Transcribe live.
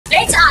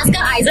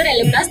IISER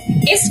alumnus,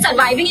 is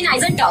surviving in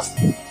IISER tough?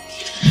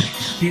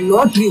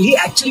 Not really.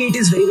 Actually, it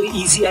is very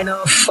easy and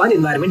a fun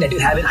environment that you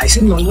have in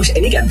IISER in almost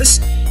any campus.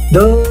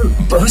 The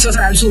professors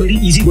are also very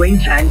easygoing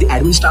and the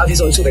admin staff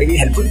is also very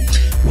helpful.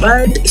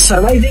 But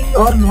surviving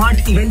or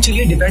not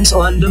eventually depends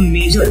on the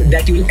major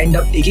that you will end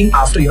up taking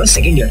after your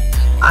second year.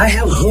 I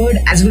have heard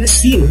as well as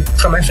seen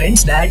from my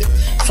friends that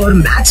for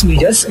maths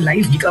majors,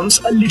 life becomes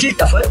a little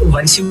tougher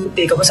once you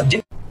take up a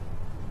subject.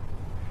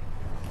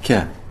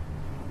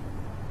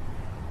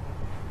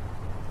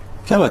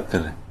 क्या बात कर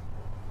रहे हैं?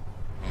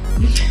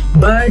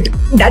 But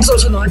that's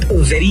also not a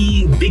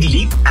very big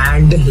leap,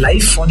 and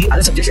life for the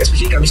other subjects,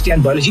 especially chemistry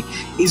and biology,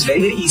 is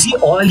very easy.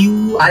 All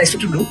you are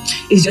expected to do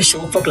is just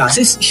show up for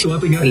classes, show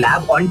up in your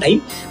lab on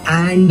time,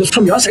 and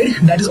from your side,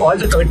 that is all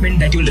the commitment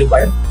that you will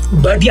require.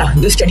 But yeah,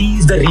 the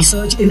studies, the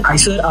research in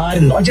IISER are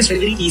not just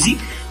very easy,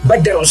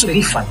 but they're also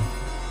very fun.